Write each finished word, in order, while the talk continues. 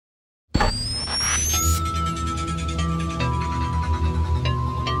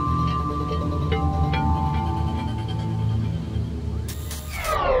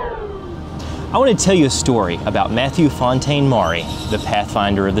I want to tell you a story about Matthew Fontaine Maury, the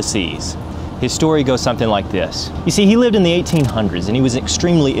pathfinder of the seas. His story goes something like this. You see, he lived in the 1800s and he was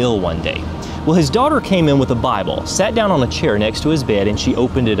extremely ill one day. Well, his daughter came in with a Bible, sat down on a chair next to his bed, and she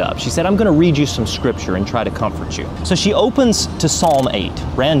opened it up. She said, "I'm going to read you some scripture and try to comfort you." So she opens to Psalm 8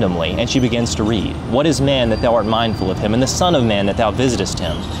 randomly, and she begins to read, "What is man that thou art mindful of him, and the son of man that thou visitest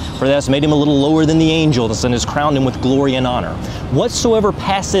him? For thou hast made him a little lower than the angels, and hast crowned him with glory and honor. Whatsoever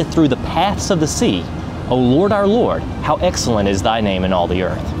passeth through the paths of the sea, O Lord our Lord, how excellent is thy name in all the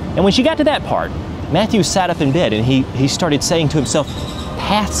earth." And when she got to that part, Matthew sat up in bed and he started saying to himself,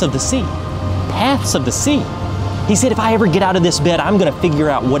 "Paths of the sea. Paths of the sea." He said, if I ever get out of this bed, I'm going to figure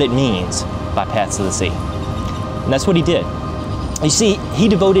out what it means by paths of the sea. And that's what he did. You see, he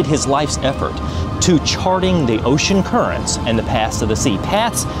devoted his life's effort to charting the ocean currents and the paths of the sea,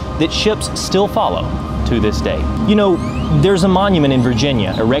 paths that ships still follow to this day. You know, there's a monument in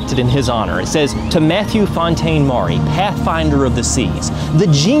Virginia erected in his honor. It says, "To Matthew Fontaine Maury, pathfinder of the seas, the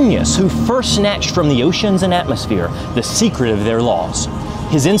genius who first snatched from the oceans and atmosphere the secret of their laws.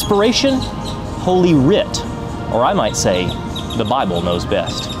 His inspiration? Holy Writ, or I might say, the Bible knows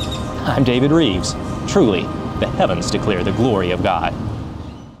best." I'm David Rives. Truly, the heavens declare the glory of God.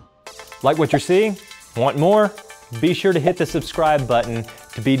 Like what you're seeing? Want more? Be sure to hit the subscribe button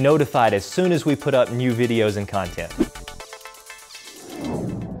to be notified as soon as we put up new videos and content.